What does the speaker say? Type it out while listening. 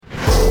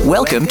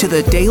Welcome to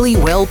the Daily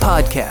Well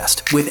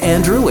Podcast with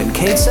Andrew and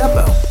Kate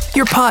Seppo,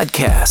 your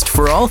podcast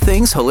for all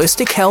things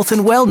holistic health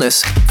and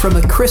wellness from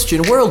a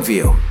Christian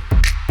worldview.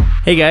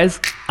 Hey guys,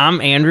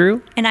 I'm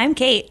Andrew. And I'm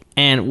Kate.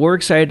 And we're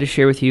excited to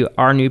share with you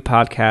our new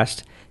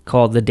podcast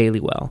called The Daily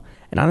Well.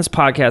 And on this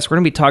podcast, we're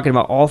going to be talking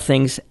about all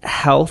things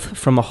health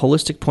from a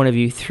holistic point of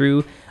view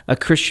through a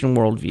Christian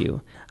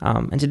worldview.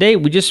 And today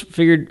we just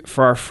figured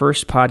for our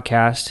first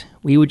podcast,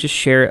 we would just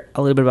share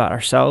a little bit about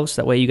ourselves.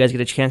 That way you guys get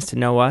a chance to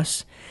know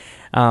us.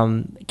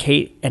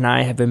 Kate and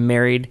I have been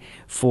married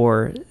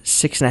for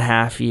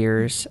 6.5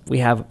 years. We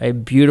have a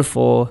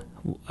beautiful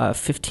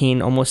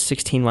 15, almost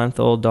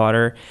 16-month-old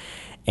daughter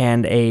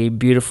and a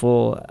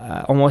beautiful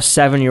almost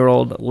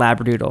 7-year-old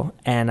Labradoodle.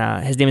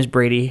 And his name is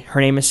Brady. Her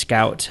name is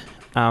Scout.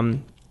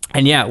 And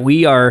yeah,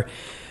 we are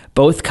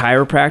both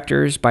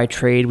chiropractors by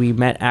trade. We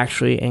met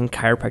actually in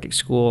chiropractic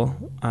school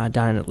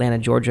down in Atlanta,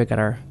 Georgia, got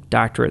our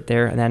doctorate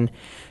there, and then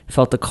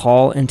felt the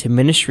call into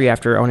ministry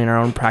after owning our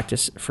own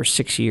practice for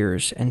 6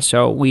 years. And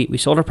so we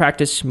sold our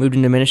practice, moved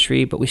into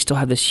ministry, but we still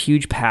have this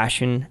huge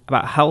passion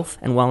about health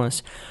and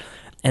wellness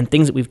and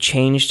things that we've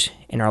changed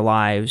in our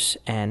lives.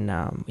 And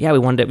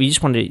we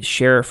just wanted to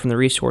share from the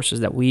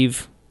resources that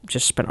we've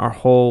just spent our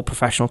whole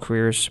professional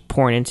careers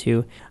pouring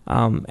into,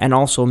 and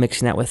also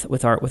mixing that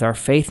with our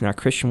faith and our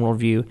Christian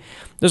worldview.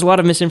 There's a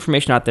lot of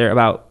misinformation out there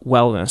about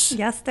wellness.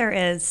 Yes, there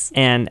is.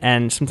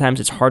 And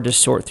sometimes it's hard to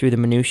sort through the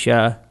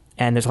minutia.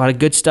 And there's a lot of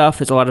good stuff.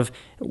 There's a lot of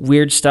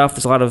weird stuff.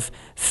 There's a lot of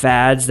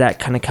fads that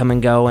kind of come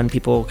and go, and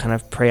people kind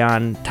of prey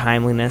on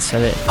timeliness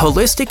of it.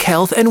 Holistic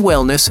health and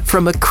wellness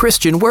from a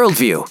Christian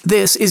worldview.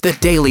 This is the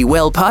Daily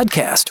Well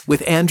Podcast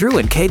with Andrew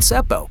and Kate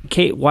Seppo.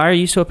 Kate, why are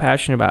you so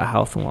passionate about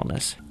health and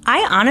wellness?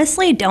 I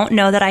honestly don't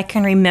know that I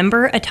can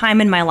remember a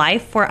time in my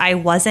life where I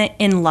wasn't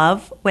in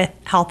love with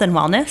health and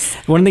wellness.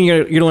 One thing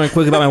you're going to learn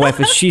quick about my wife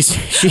is she's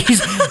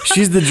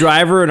the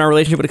driver in our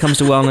relationship when it comes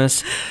to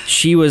wellness.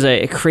 She was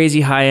a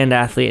crazy high-end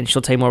athlete, and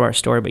she'll tell you more about her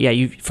story. But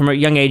yeah, from a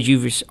young age,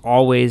 you've just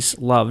always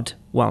loved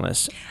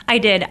wellness. I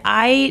did.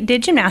 I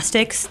did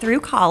gymnastics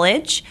through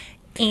college.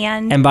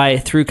 And by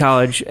through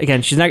college,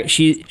 again, she's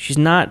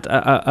not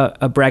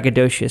a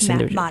braggadocious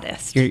individual.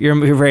 Modest.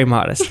 You're very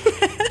modest.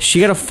 She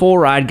got a full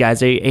ride,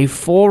 guys, a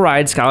full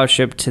ride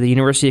scholarship to the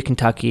University of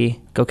Kentucky.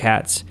 Go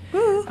Cats!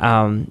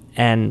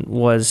 And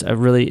was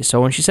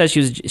so when she said she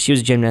was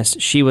a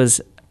gymnast, she was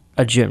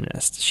a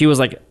gymnast. She was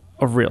like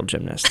a real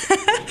gymnast.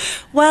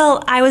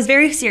 Well, I was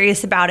very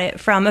serious about it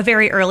from a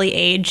very early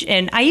age.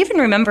 And I even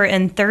remember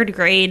in 3rd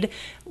grade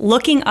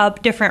looking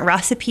up different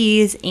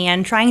recipes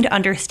and trying to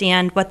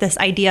understand what this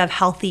idea of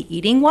healthy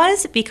eating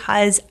was,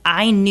 because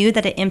I knew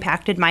that it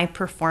impacted my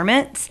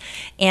performance.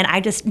 And I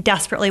just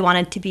desperately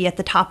wanted to be at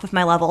the top of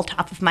my level,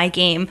 top of my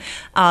game.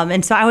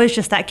 And so I was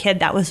just that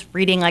kid that was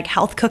reading like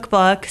health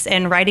cookbooks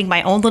and writing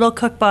my own little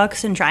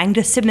cookbooks and trying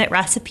to submit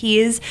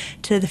recipes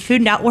to the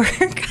Food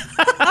Network.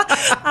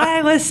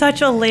 I was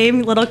such a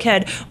lame little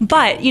kid.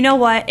 But you know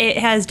what? It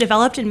has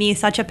developed in me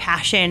such a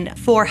passion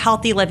for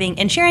healthy living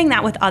and sharing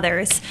that with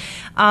others.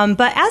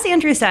 But as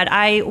Andrew said,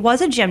 I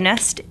was a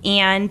gymnast,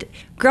 and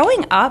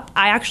growing up,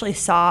 I actually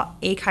saw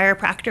a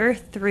chiropractor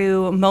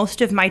through most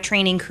of my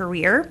training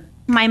career.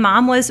 My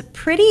mom was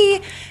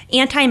pretty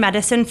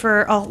anti-medicine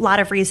for a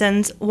lot of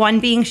reasons. One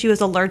being she was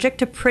allergic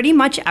to pretty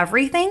much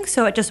everything,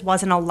 so it just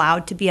wasn't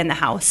allowed to be in the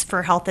house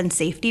for health and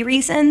safety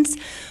reasons.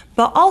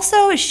 But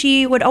also,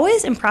 she would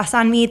always impress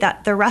on me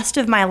that the rest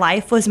of my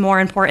life was more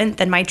important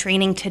than my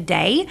training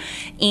today.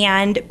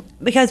 And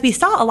because we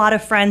saw a lot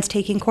of friends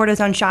taking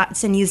cortisone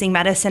shots and using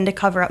medicine to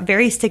cover up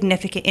very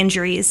significant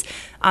injuries,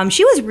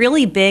 she was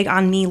really big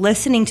on me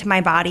listening to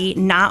my body,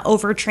 not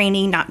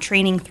overtraining, not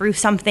training through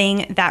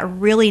something that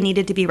really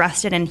needed to be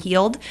rested and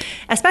healed,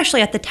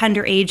 especially at the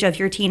tender age of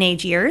your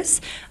teenage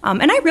years.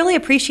 And I really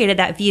appreciated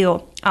that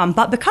view.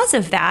 But because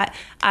of that,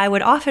 I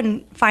would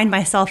often find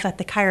myself at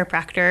the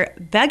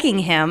chiropractor begging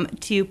him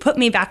to put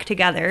me back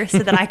together so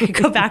that I could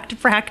go back to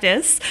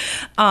practice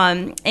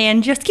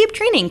and just keep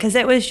training, because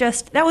that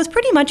was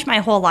pretty much my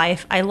whole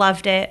life. I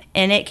loved it,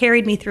 and it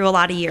carried me through a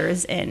lot of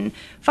years. And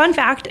fun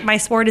fact, my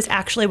sport is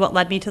actually what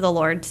led me to the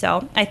Lord.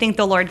 So I think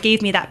the Lord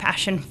gave me that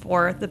passion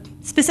for the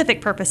specific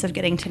purpose of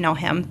getting to know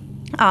him.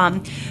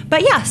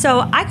 But yeah,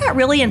 so I got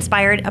really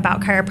inspired about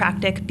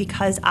chiropractic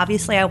because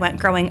obviously I went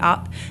growing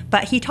up,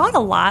 but he taught a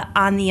lot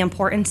on the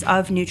importance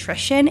of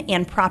nutrition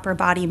and proper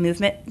body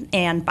movement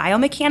and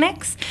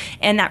biomechanics.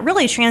 And that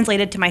really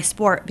translated to my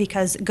sport,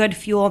 because good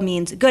fuel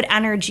means good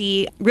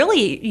energy.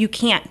 Really, you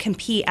can't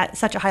compete at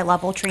such a high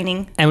level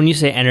training. And when you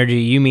say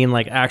energy, you mean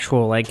like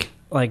actual like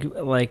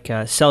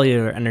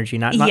cellular energy,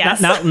 not like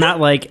moon not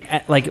rocks.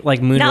 Like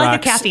a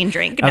caffeine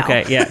drink. No.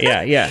 Okay,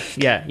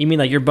 yeah. You mean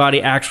like your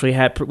body actually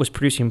was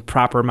producing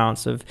proper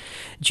amounts of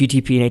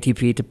GTP and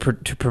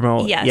ATP to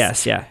promote.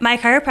 Yes. Yeah. My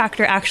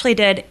chiropractor actually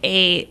did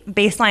a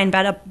baseline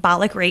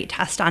metabolic rate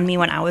test on me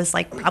when I was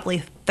like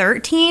probably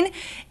 13,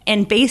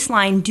 and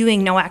baseline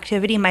doing no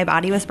activity, my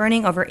body was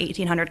burning over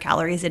 1,800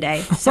 calories a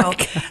day. So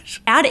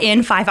add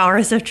in 5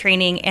 hours of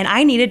training, and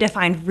I needed to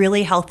find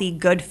really healthy,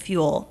 good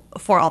fuel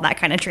for all that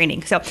kind of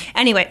training. So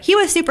anyway, he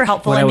was super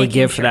helpful. What in I would making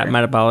give for that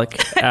metabolic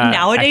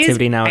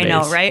activity nowadays. I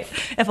know, right?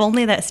 If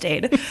only that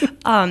stayed.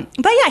 But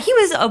yeah, he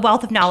was a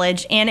wealth of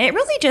knowledge, and it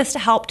really just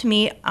helped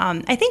me,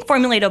 I think,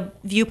 formulate a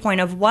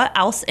viewpoint of what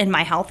else in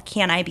my health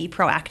can I be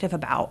proactive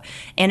about.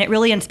 And it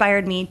really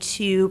inspired me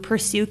to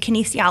pursue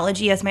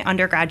kinesiology as my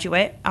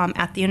undergraduate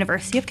at the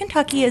University of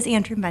Kentucky, as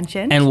Andrew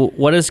mentioned. And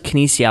what does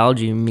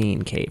kinesiology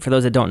mean, Kate, for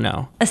those that don't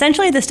know?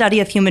 Essentially the study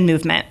of human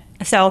movement.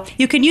 So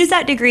you can use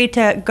that degree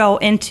to go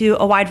into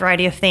a wide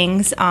variety of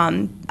things.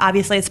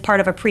 Obviously, it's part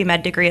of a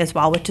pre-med degree as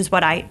well, which is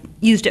what I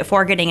used it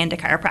for getting into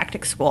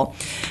chiropractic school.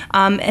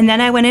 And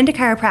then I went into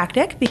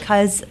chiropractic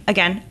because,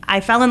 again, I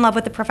fell in love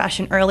with the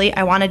profession early.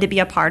 I wanted to be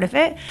a part of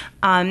it.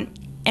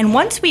 And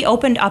once we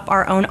opened up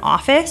our own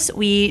office,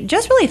 we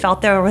just really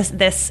felt there was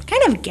this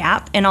kind of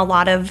gap in a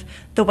lot of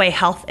the way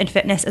health and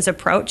fitness is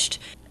approached.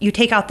 You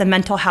take out the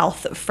mental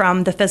health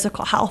from the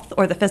physical health,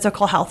 or the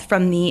physical health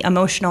from the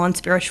emotional and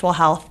spiritual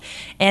health,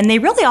 and they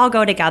really all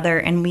go together,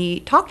 and we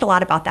talked a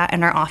lot about that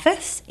in our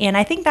office, and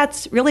I think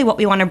that's really what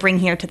we want to bring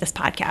here to this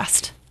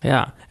podcast.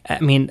 Yeah, I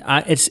mean,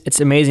 it's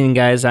amazing,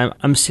 guys.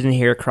 I'm sitting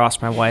here across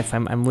my wife.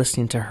 I'm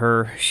listening to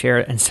her share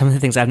and some of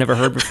the things I've never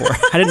heard before.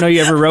 I didn't know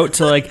you ever wrote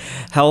to like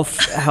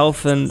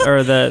health and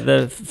or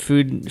the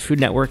Food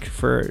Network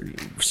for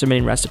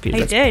submitting recipes.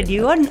 I did.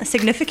 You won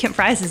significant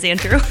prizes,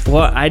 Andrew.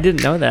 Well, I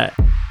didn't know that.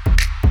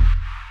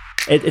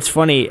 It's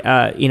funny,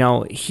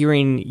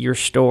 hearing your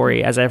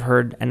story as I've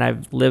heard and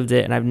I've lived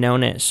it and I've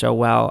known it so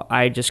well.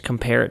 I just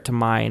compare it to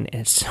mine,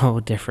 and it's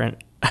so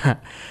different.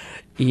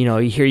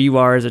 Here you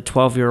are as a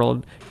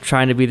 12-year-old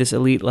trying to be this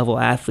elite level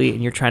athlete,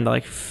 and you're trying to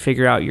like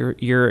figure out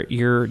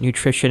your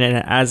nutrition. And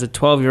as a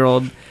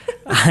 12-year-old,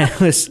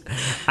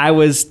 I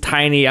was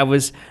tiny.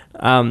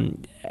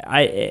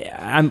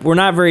 We're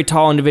not very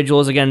tall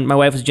individuals. Again, my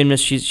wife was a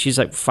gymnast. She's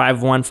like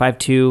 5'1",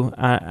 5'2".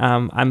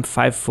 I'm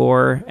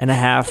 5'4" and a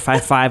half,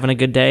 5'5" on a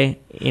good day.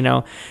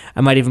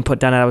 I might even put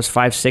down that I was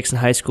 5'6" in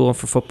high school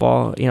for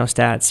football,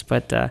 stats.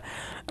 But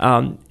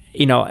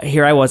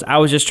here I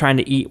was just trying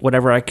to eat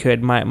whatever I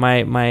could.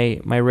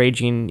 My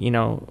raging,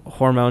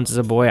 hormones as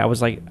a boy, I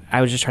was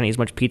just trying to eat as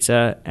much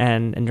pizza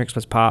and drink as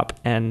much pop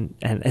and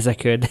as I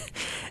could.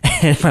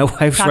 And my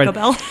wife's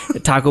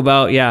Taco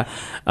Bell, yeah.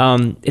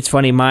 It's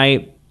funny,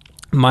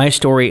 my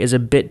story is a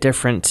bit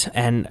different,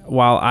 and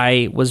while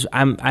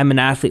I'm an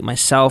athlete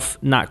myself,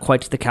 not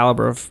quite to the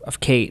caliber of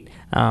Kate.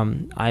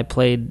 I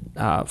played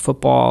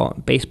football,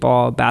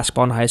 baseball,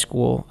 basketball in high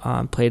school.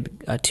 Played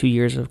 2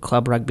 years of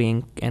club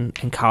rugby in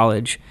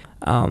college,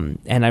 and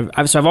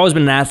I've always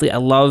been an athlete. I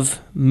love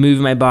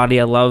moving my body.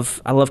 I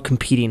love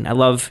competing. I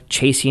love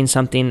chasing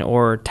something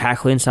or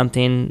tackling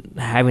something,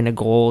 having a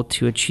goal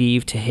to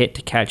achieve, to hit,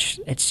 to catch.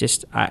 It's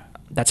just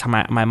that's how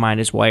my mind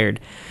is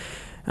wired.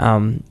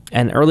 And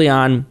early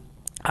on,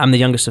 I'm the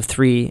youngest of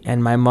three,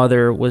 and my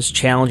mother was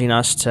challenging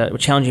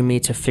me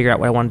to figure out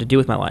what I wanted to do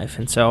with my life.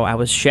 And so I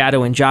was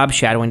job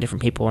shadowing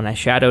different people, and I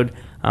shadowed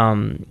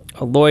a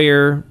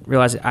lawyer,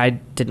 realized I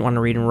didn't want to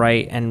read and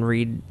write and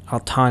read a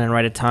ton and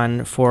write a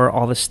ton for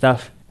all this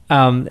stuff.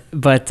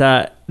 But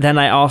then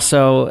I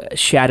also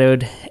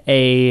shadowed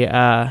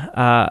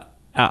a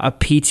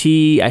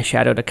PT, I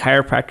shadowed a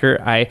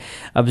chiropractor, I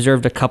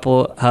observed a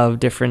couple of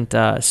different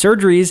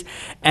surgeries,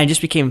 and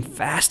just became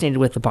fascinated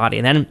with the body.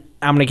 And then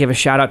I'm going to give a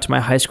shout out to my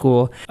high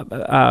school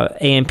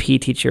AMP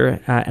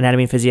teacher,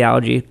 anatomy and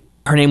physiology.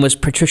 Her name was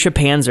Patricia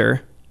Panzer.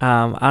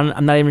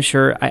 I'm not even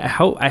sure.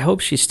 I hope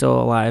she's still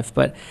alive,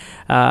 but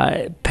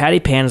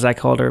Patty Pan, as I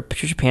called her,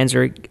 Patricia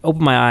Panzer,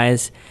 opened my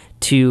eyes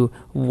to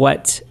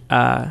what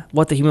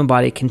the human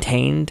body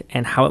contained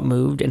and how it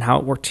moved and how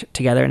it worked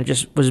together. And it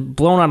just was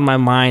blown out of my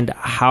mind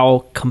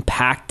how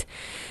compact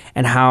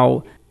and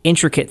how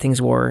intricate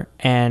things were.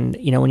 And,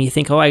 when you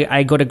think,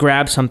 I go to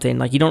grab something,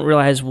 like you don't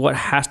realize what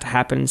has to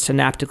happen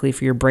synaptically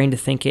for your brain to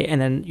think it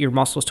and then your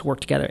muscles to work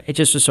together. It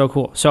just was so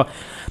cool. So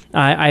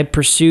I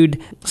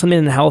pursued something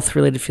in the health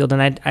related field,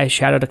 and I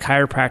shadowed a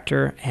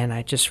chiropractor, and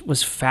I just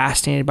was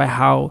fascinated by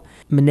how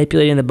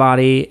manipulating the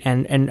body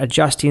and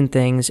adjusting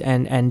things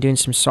and doing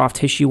some soft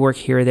tissue work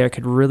here or there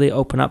could really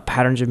open up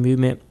patterns of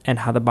movement and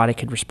how the body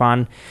could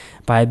respond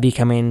by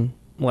becoming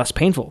less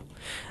painful.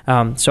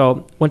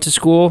 So went to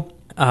school,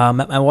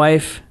 met my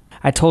wife.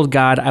 I told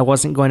God I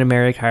wasn't going to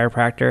marry a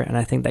chiropractor, and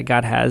I think that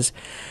God has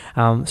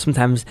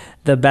sometimes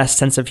the best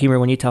sense of humor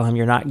when you tell him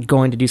you're not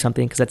going to do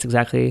something, because that's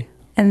exactly...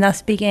 And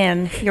thus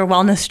began your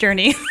wellness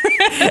journey.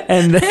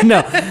 And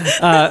no,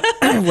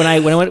 when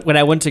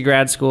I went to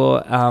grad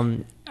school,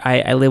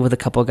 I lived with a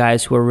couple of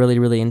guys who were really,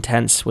 really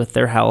intense with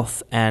their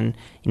health. And,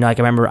 I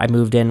remember I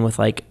moved in with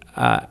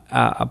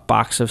a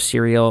box of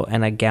cereal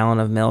and a gallon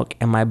of milk,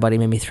 and my buddy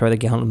made me throw the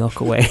gallon of milk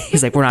away.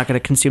 He's like, we're not going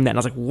to consume that. And I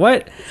was like,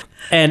 what?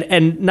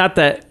 And not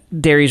that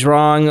dairy's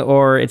wrong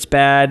or it's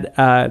bad.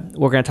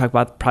 We're going to talk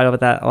probably about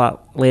that a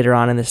lot later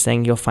on in this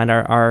thing. You'll find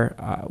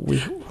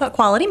but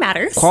quality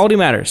matters. Quality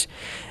matters.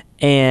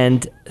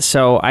 And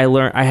so I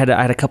had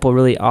a couple of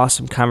really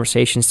awesome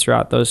conversations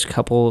throughout those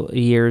couple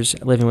years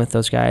living with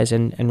those guys,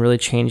 and really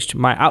changed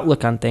my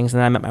outlook on things. And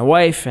then I met my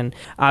wife, and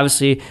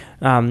obviously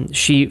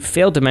she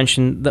failed to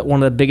mention that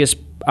one of the biggest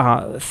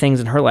things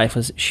in her life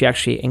was she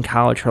actually, in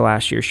college, her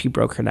last year, she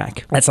broke her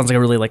neck. That sounds like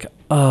a really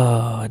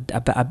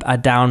a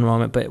down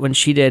moment, but when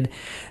she did,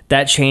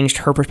 that changed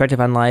her perspective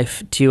on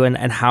life too,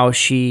 and how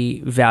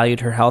she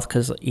valued her health,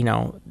 because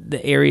the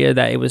area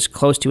that it was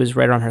close to was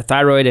right around her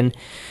thyroid, and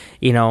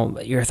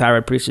your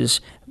thyroid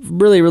produces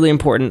really, really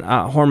important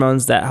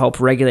hormones that help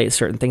regulate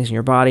certain things in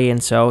your body.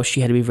 And so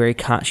she had to be very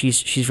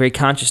she's very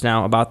conscious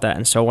now about that.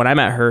 And so when I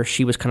met her,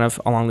 she was kind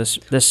of along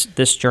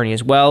this journey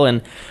as well.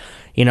 And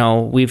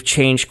we've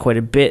changed quite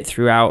a bit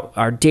throughout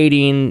our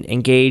dating,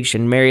 engaged,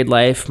 and married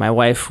life. My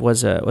wife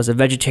was a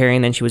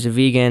vegetarian, then she was a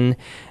vegan,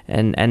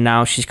 and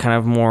now she's kind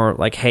of more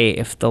like, hey,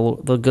 if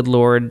the good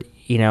Lord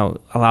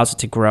allows it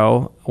to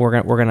grow,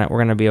 we're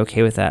gonna be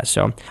okay with that.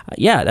 So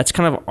that's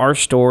kind of our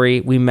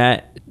story. We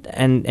met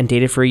and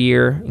dated for a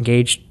year,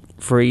 engaged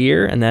for a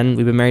year, and then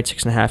we've been married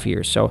 6.5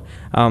 years. So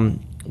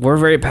we're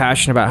very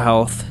passionate about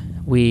health.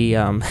 We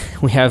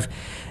have,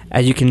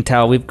 as you can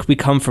tell, we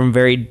come from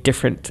very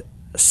different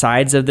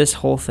sides of this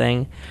whole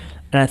thing,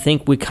 and I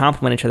think we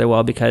complement each other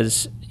well,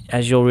 because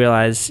as you'll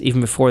realize,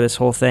 even before this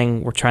whole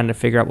thing, we're trying to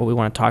figure out what we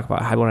want to talk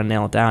about, how we want to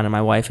nail it down. And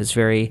my wife is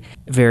very,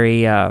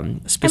 very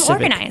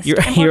specific.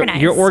 I'm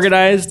organized. You're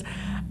organized.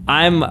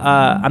 I'm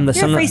the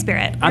son. You're a free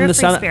spirit. I'm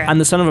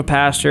the son of a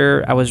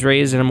pastor. I was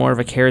raised in a more of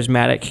a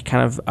charismatic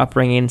kind of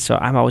upbringing, so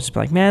I'm always just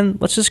like, man,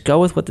 let's just go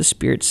with what the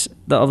Spirit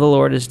of the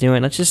Lord is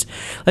doing. Let's just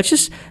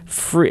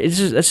go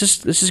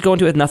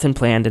into it with nothing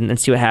planned and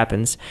see what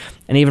happens.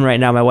 And even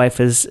right now, my wife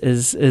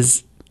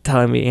is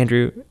telling me,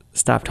 Andrew,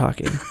 stop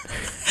talking.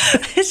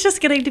 It's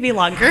just getting to be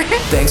longer.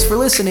 Thanks for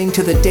listening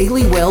to the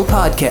Daily Well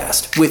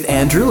podcast with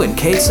Andrew and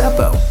Kate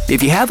Seppo.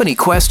 If you have any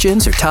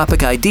questions or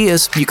topic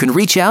ideas, you can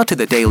reach out to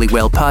the Daily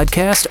Well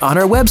podcast on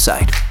our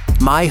website,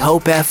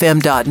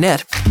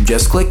 myhopefm.net.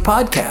 Just click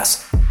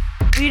podcasts.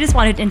 We just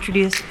wanted to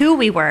introduce who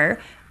we were,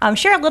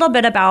 share a little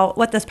bit about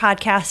what this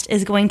podcast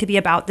is going to be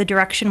about, the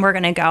direction we're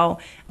going to go.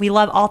 We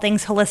love all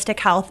things holistic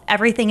health.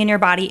 Everything in your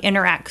body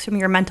interacts, from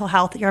your mental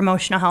health, your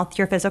emotional health,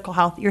 your physical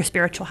health, your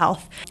spiritual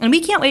health. And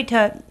we can't wait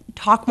to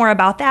talk more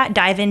about that,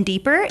 dive in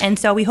deeper. And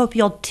so we hope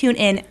you'll tune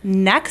in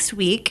next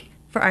week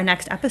for our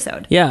next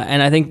episode. Yeah,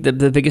 and I think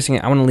the biggest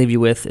thing I want to leave you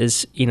with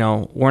is,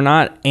 we're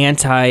not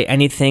anti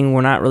anything.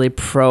 We're not really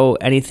pro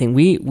anything.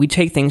 We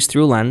take things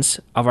through a lens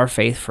of our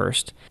faith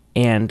first,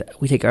 and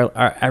we take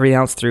our everything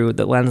else through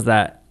the lens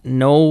that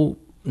no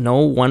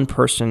one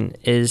person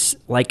is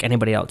like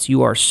anybody else.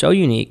 You are so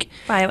unique.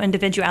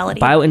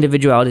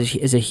 Bioindividuality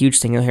is a huge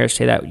thing. You'll hear us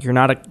say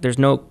that. There's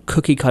no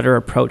cookie cutter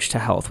approach to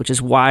health, which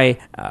is why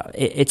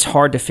it's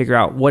hard to figure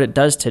out what it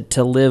does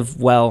to live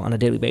well on a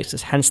daily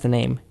basis. Hence the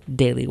name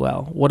Daily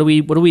Well. What are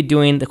we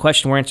doing? The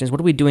question we're answering is,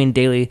 what are we doing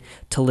daily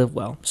to live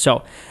well?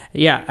 So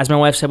as my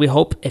wife said, we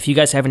hope if you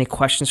guys have any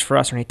questions for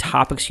us or any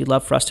topics you'd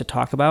love for us to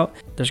talk about,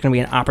 there's going to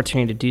be an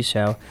opportunity to do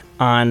so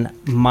on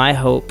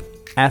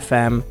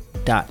myhopefm.net.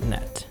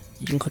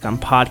 You can click on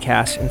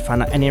podcasts and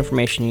find out any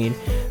information you need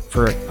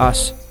for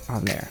us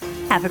on there.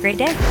 Have a great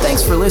day.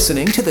 Thanks for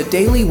listening to the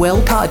Daily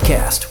Well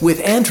podcast with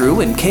Andrew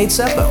and Kate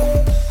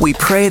Seppo. We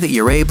pray that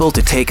you're able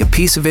to take a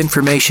piece of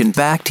information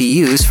back to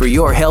use for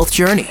your health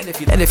journey.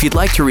 And if you'd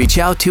like to reach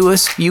out to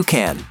us, you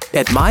can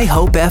at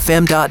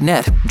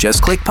myhopefm.net.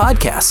 Just click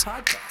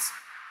podcasts.